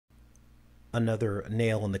Another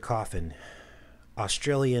nail in the coffin.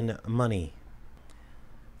 Australian money.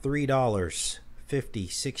 $3, 50,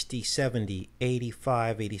 60, 70,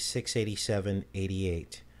 85, 86, 87,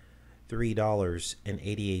 88.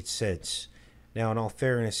 $3.88. Now, in all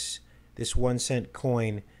fairness, this 1 cent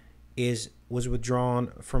coin was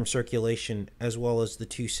withdrawn from circulation, as well as the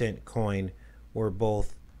 2 cent coin were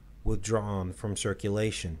both withdrawn from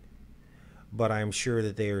circulation. But I'm sure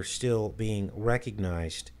that they are still being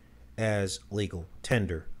recognized as legal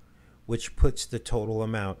tender, which puts the total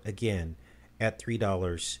amount again at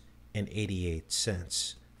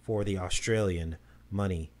 $3.88 for the Australian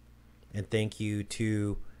money. And thank you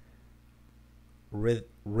to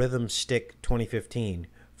Rhythm Stick 2015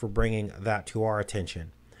 for bringing that to our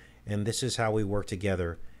attention. And this is how we work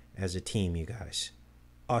together as a team, you guys.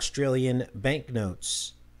 Australian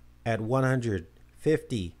banknotes at 100,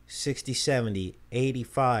 50, 60, 70,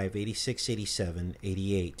 85, 86, 87,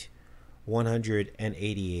 88.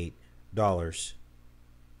 $188.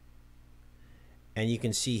 And you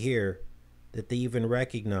can see here that they even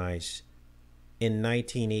recognize in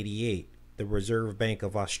 1988 the Reserve Bank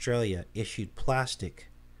of Australia issued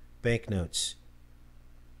plastic banknotes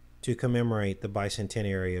to commemorate the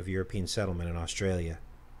bicentenary of European settlement in Australia.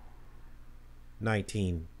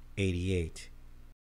 1988.